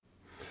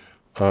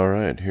All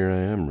right, here I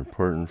am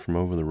reporting from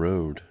over the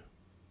road.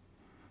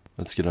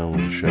 Let's get on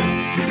with the show.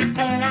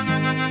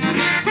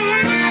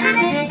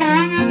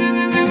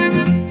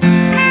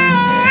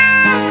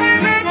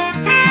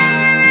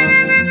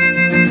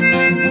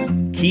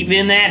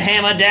 Keeping that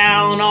hammer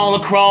down all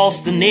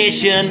across the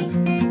nation,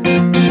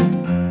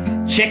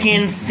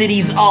 checking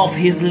cities off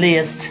his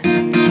list,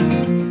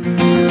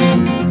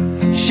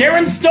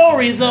 sharing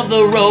stories of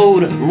the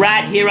road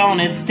right here on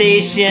his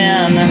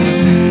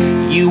station.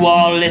 You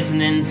are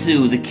listening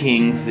to the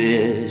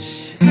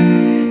Kingfish.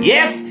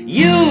 Yes,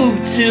 you've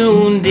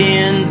tuned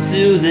in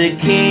to the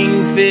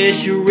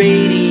Kingfish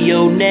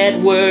Radio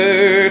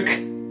Network.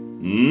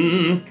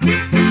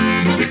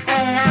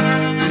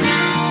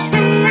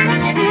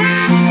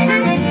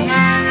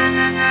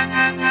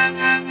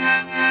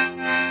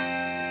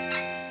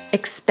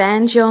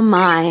 Expand your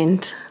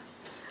mind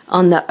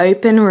on the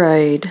open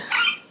road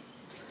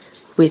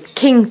with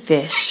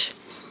Kingfish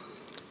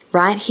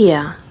right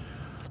here.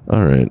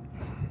 All right.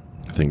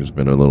 Things have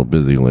been a little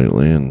busy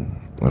lately and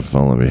I've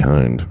fallen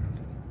behind.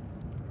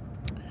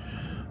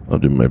 I'll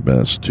do my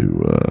best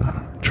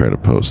to try to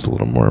post a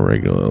little more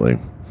regularly.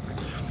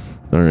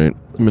 All right.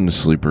 I'm in the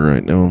sleeper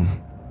right now.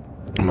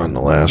 I'm on the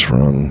last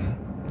rung,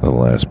 the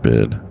last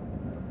bid.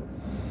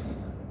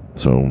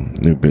 So,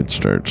 new bid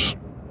starts.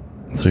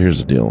 So here's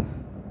the deal.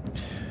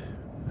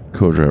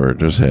 Co-driver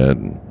just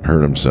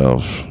hurt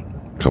himself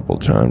a couple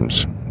of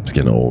times. He's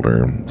getting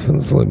older,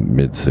 since the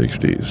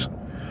mid-60s.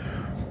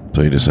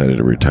 So he decided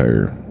to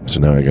retire. So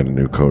now I got a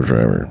new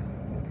co-driver.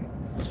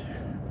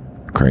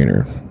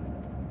 Craner.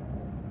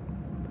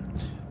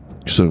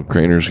 So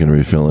Craner's going to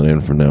be filling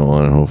in from now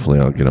on, and hopefully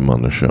I'll get him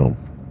on the show.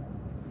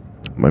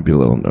 Might be a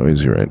little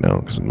noisy right now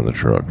because I'm in the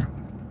truck.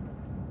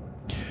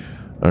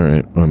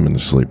 Alright, I'm in the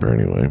sleeper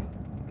anyway.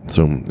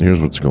 So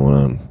here's what's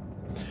going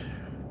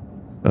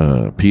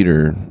on.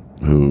 Peter,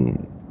 who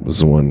was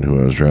the one who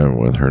I was driving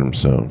with, hurt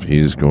himself.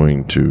 He's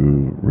going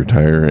to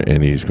retire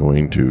and he's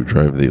going to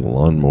drive the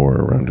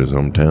lawnmower around his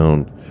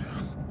hometown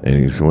and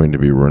he's going to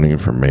be running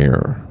for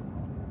mayor.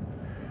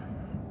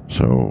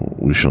 So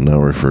we shall now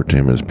refer to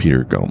him as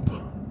Peter Gump.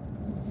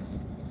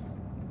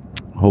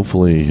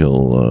 Hopefully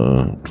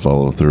he'll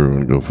follow through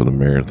and go for the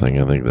mayor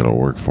thing. I think that'll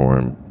work for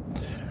him.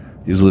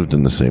 He's lived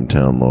in the same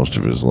town most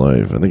of his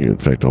life. I think, in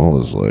fact, all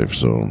his life.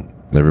 So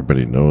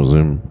everybody knows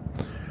him.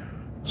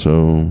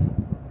 So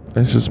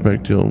I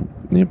suspect he'll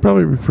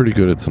probably be pretty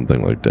good at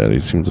something like that.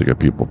 He seems like a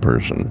people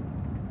person.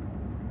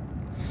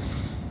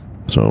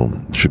 So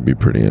it should be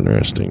pretty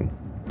interesting.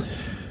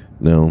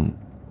 Now,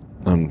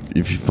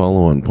 if you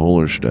follow on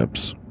Polar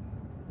Steps,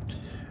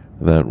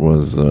 that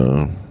was,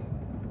 I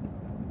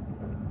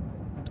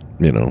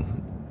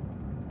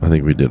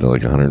think we did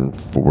like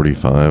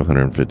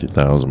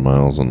 150,000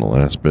 miles on the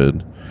last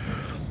bid.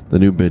 The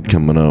new bid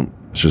coming up,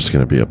 it's just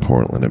going to be a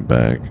Portland and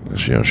back.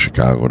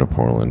 Chicago to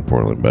Portland,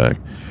 Portland back.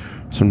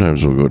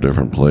 Sometimes we'll go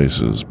different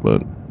places,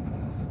 but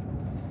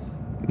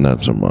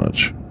not so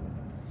much.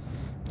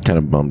 Kind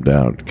of bummed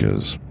out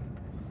because,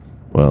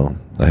 well,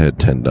 I had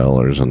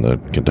 $10 on the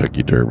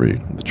Kentucky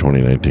Derby, the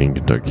 2019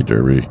 Kentucky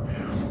Derby,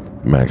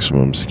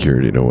 maximum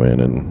security to win,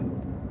 and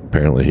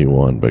apparently he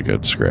won but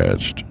got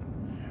scratched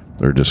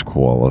or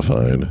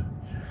disqualified.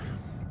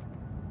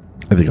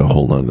 I think I'll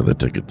hold on to the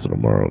tickets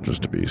tomorrow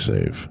just to be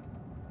safe.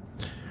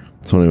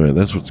 So anyway,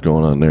 that's what's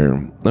going on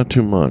there. Not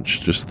too much.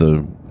 Just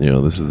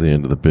this is the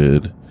end of the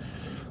bid.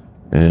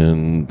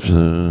 And,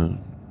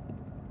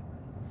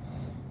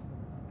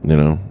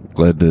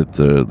 glad that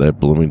that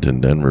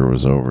Bloomington-Denver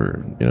was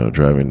over.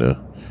 Driving to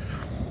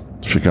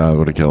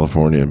Chicago to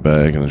California and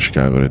back, and then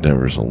Chicago to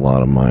Denver is a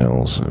lot of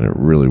miles, and it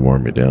really wore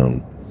me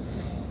down.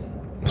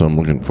 So I'm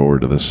looking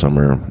forward to this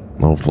summer.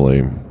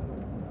 Hopefully,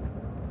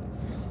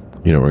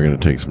 we're going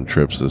to take some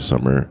trips this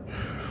summer.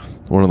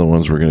 One of the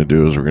ones we're going to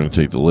do is we're going to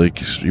take the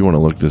lake. You want to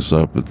look this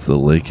up. It's the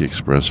Lake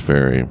Express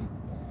Ferry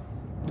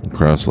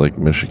across Lake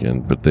Michigan.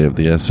 But they have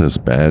the SS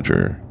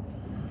Badger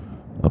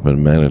up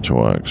in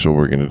Manitowoc. So what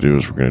we're going to do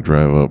is we're going to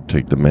drive up,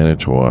 take the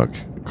Manitowoc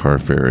car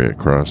ferry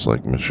across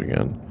Lake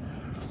Michigan.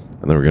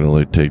 And then we're going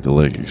to take the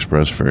Lake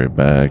Express Ferry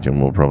back.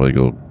 And we'll probably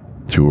go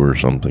tour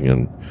something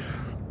in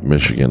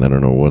Michigan. I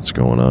don't know what's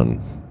going on.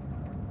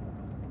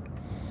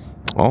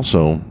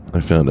 Also, I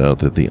found out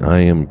that the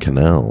IM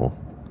Canal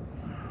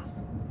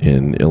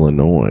in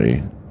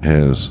Illinois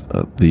has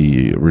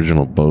the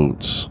original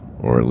boats,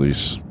 or at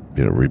least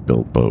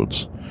rebuilt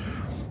boats,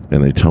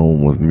 and they tow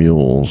them with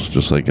mules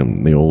just like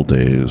in the old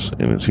days,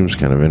 and it seems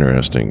kind of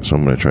interesting. So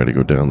I'm going to try to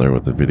go down there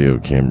with the video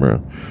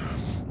camera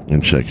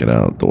and check it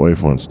out. The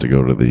wife wants to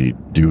go to the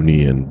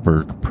Dooney and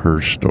Burke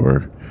Purse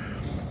store,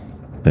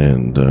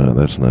 and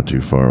that's not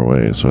too far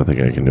away, so I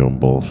think I can do them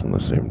both on the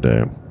same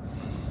day.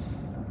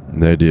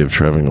 The idea of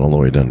traveling all the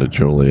way down to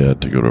Joliet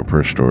to go to a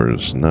purse store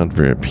is not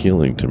very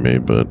appealing to me,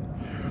 but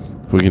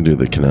if we can do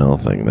the canal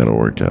thing, that'll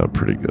work out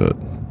pretty good.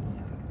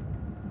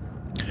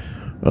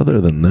 Other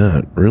than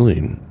that,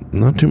 really,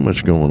 not too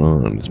much going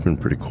on. It's been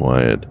pretty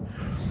quiet.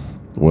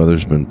 The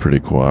weather's been pretty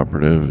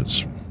cooperative.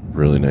 It's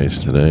really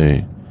nice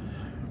today.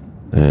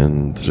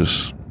 And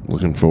just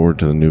looking forward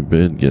to the new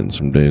bid, getting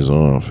some days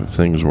off. If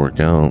things work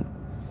out,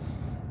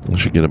 I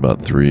should get about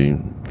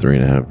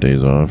 3.5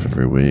 days off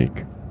every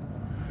week.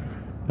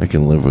 I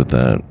can live with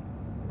that.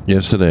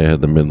 Yesterday I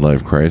had the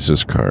midlife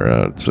crisis car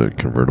out. It's a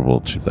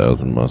convertible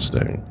 2000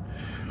 Mustang.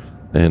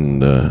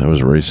 And I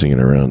was racing it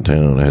around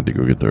town. I had to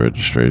go get the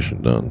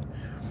registration done.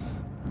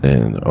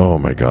 And oh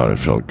my God, it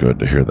felt good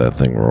to hear that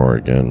thing roar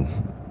again.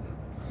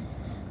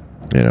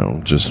 You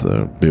know, just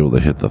to be able to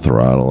hit the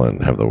throttle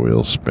and have the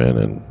wheels spin.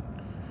 And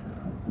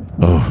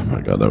oh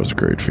my God, that was a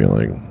great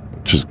feeling.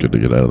 Just good to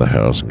get out of the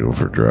house and go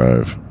for a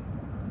drive.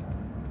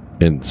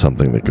 In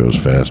something that goes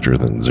faster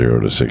than 0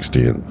 to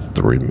 60 in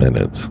 3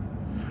 minutes.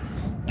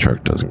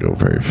 Truck doesn't go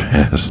very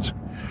fast.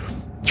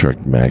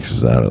 Truck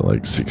maxes out at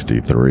like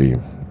 63,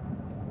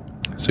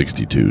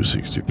 62,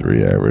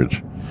 63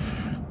 average.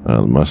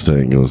 The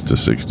Mustang goes to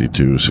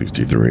 62,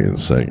 63 in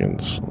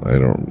seconds. I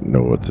don't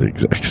know what the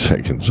exact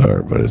seconds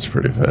are, but it's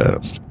pretty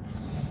fast.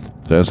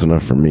 Fast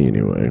enough for me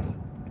anyway.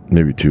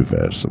 Maybe too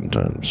fast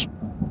sometimes.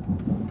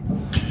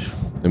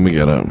 And we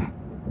got a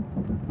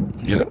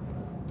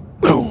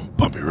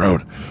bumpy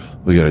road.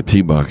 We got a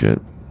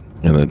T-bucket,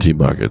 and the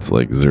T-bucket's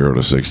like 0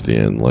 to 60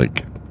 in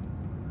like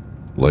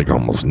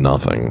almost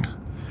nothing.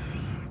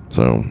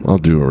 So I'll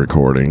do a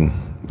recording,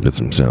 get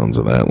some sounds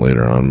of that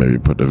later on, maybe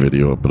put the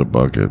video up at a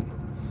bucket.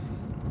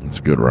 It's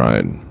a good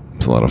ride.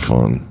 It's a lot of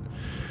fun.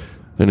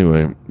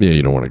 Anyway, yeah,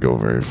 you don't want to go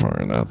very far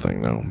in that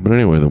thing though. But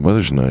anyway, the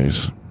weather's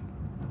nice,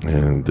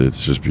 and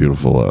it's just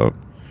beautiful out.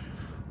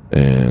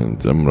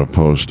 And I'm going to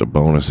post a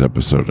bonus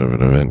episode of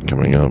an event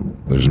coming up.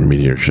 There's a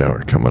meteor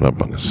shower coming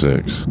up on the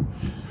 6th.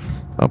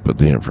 I'll put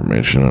the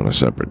information on a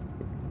separate,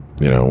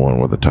 one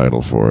with a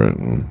title for it.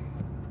 And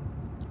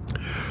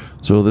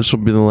so this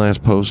will be the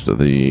last post of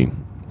the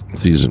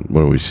season.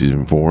 What are we,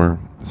 season 4?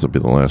 This will be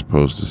the last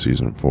post of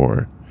season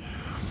 4.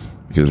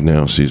 Because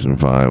now season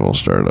 5 will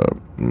start up.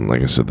 And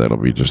like I said, that'll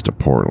be just to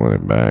Portland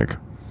and back.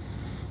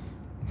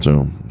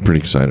 So, pretty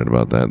excited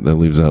about that. That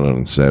leaves out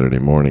on Saturday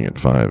morning at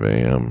 5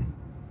 a.m.,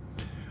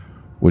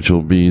 which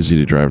will be easy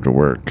to drive to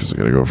work because I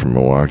got to go from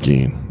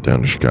Milwaukee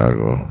down to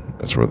Chicago.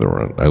 That's where they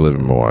run. I live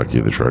in Milwaukee.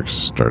 The truck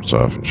starts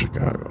off in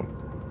Chicago.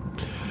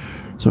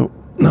 So,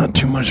 not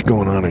too much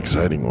going on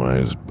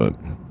exciting-wise, but,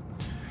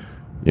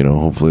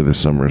 hopefully this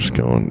summer's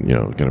going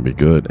to be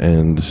good.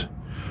 And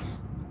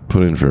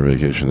put in for a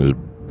vacation is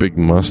big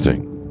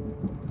Mustang.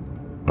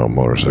 Oh,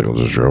 motorcycle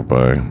just drove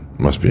by.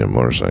 Must be a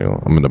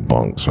motorcycle. I'm in the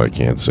bunk, so I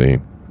can't see.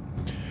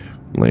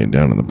 Laying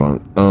down in the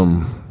bunk.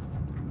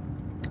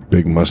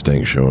 Big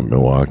Mustang show in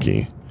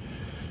Milwaukee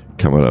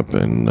coming up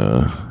in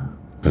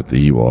at the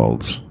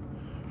Ewald's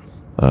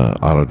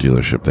auto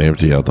dealership. They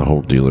empty out the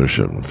whole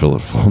dealership and fill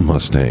it full of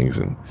Mustangs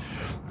and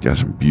got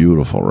some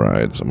beautiful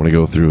rides. I'm going to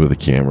go through with the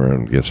camera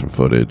and get some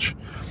footage.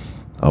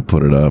 I'll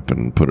put it up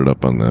on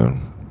the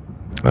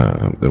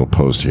it'll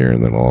post here,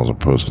 and then I'll also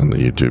post on the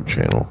YouTube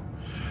channel.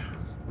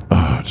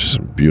 Oh, just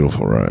some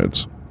beautiful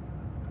rides.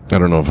 I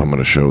don't know if I'm going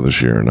to show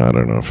this year or not. I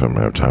don't know if I'm going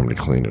to have time to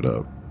clean it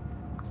up.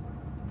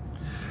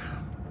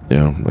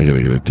 Yeah, I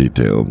gotta get it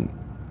detailed.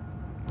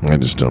 I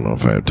just don't know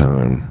if I have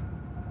time.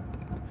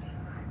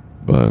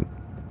 But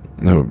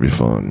that would be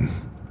fun.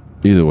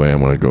 Either way,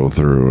 I'm gonna go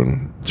through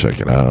and check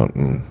it out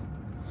and,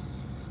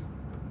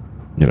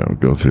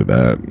 go through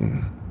that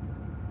and,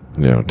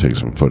 take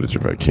some footage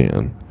if I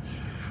can.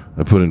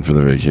 I put in for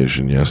the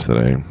vacation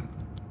yesterday,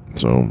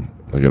 so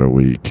I got a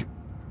week.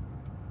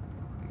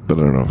 But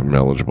I don't know if I'm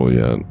eligible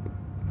yet.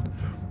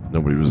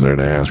 Nobody was there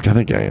to ask. I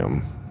think I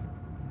am.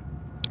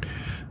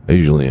 I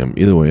usually am.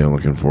 Either way, I'm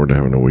looking forward to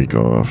having a week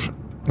off.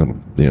 A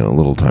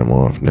little time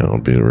off now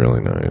would be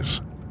really nice.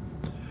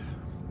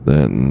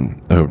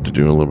 Then I hope to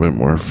do a little bit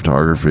more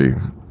photography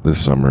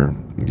this summer.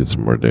 Get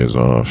some more days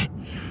off.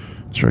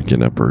 Start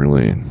getting up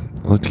early.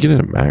 I'd like to get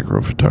into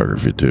macro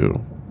photography too.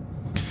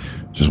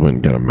 Just went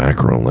and got a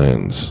macro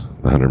lens,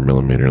 the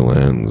 100mm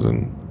lens,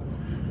 and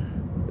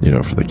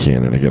for the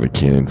Canon, I got a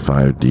Canon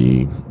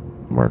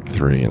 5D Mark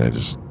III, and I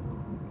just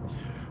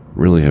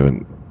really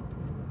haven't.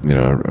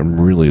 I'm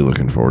really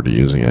looking forward to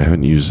using it. I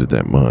haven't used it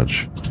that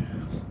much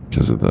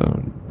because of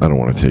I don't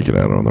want to take it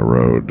out on the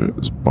road.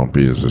 As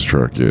bumpy as this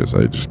truck is,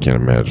 I just can't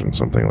imagine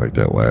something like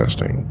that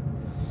lasting.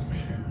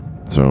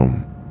 So,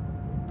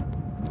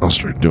 I'll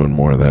start doing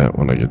more of that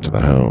when I get to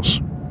the house.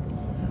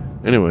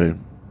 Anyway,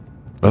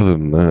 other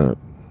than that,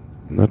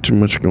 not too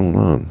much going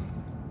on.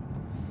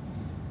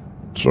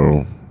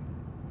 So,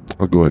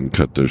 I'll go ahead and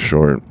cut this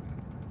short.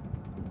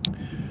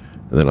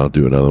 And then I'll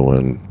do another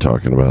one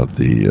talking about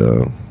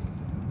the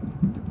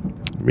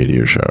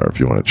meteor shower if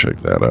you want to check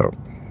that out.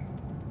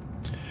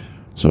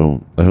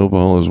 So I hope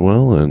all is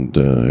well and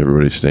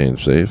everybody's staying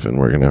safe, and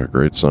we're going to have a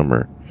great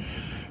summer.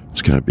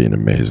 It's going to be an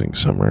amazing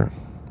summer.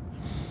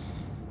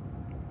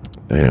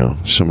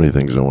 So many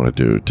things I want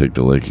to do. Take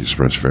the Lake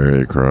Express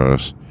ferry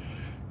across,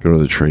 go to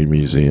the train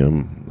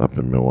museum up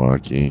in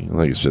Milwaukee.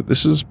 Like I said,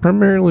 this is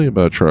primarily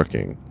about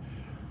trucking,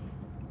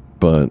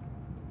 but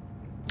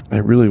I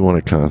really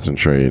want to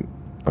concentrate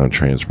on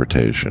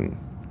transportation.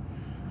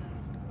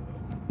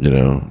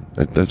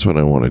 That's what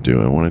I want to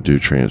do. I want to do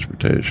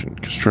transportation.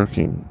 Because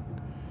trucking,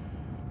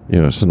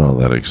 it's not all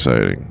that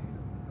exciting.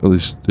 At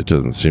least it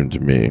doesn't seem to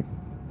me.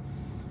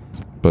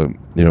 But,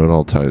 it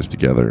all ties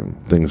together.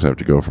 Things have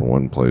to go from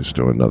one place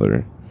to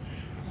another.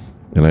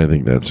 And I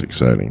think that's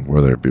exciting,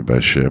 whether it be by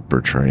ship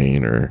or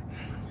train or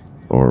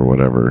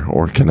whatever,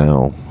 or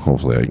canal.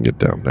 Hopefully I can get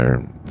down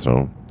there.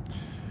 So,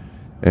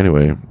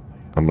 anyway,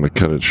 I'm going to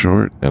cut it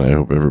short, and I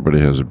hope everybody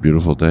has a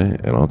beautiful day,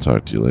 and I'll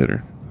talk to you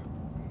later.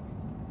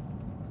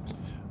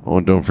 Oh,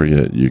 and don't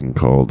forget, you can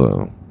call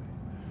the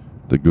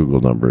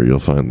Google number. You'll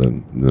find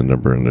the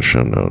number in the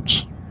show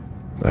notes.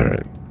 All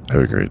right.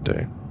 Have a great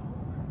day.